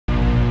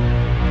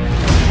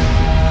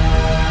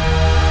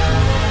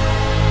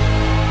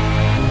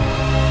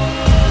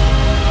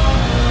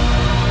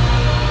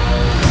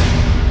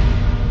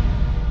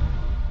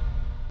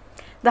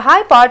The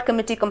high-powered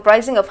committee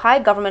comprising of high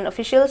government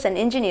officials and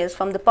engineers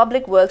from the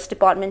Public Works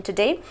Department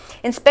today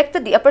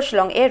inspected the Upper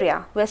Shillong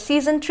area where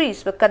seasoned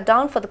trees were cut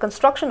down for the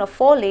construction of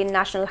 4-lane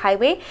national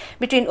highway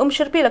between Upp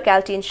Shg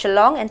locality in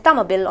Shillong and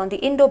Tamabil on the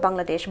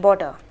Indo-Bangladesh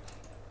border.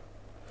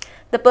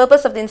 The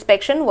purpose of the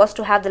inspection was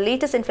to have the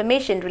latest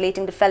information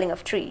relating to felling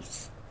of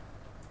trees.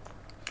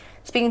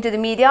 Speaking to the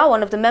media,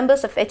 one of the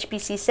members of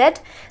HPC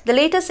said the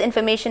latest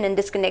information in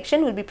this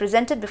connection will be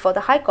presented before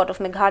the High Court of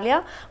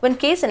Meghalaya when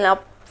case is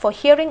up for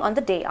hearing on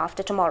the day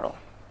after tomorrow.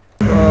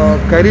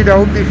 Carried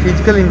out the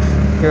physical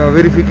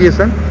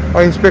verification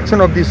or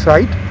inspection of the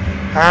site,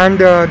 and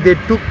they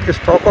took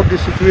stock of the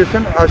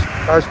situation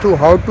as to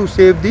how to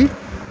save the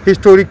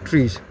historic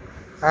trees,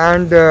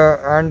 and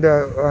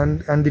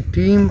the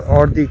team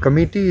or the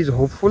committee is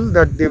hopeful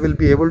that they will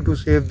be able to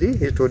save the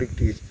historic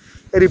trees.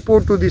 A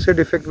report to this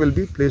effect will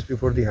be placed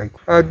before the High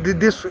Court.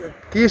 This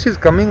case is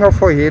coming up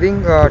for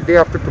hearing day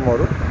after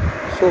tomorrow.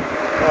 So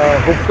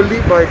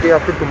hopefully by day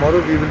after tomorrow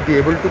we will be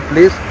able to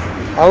place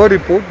our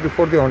report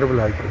before the Honorable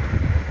High Court.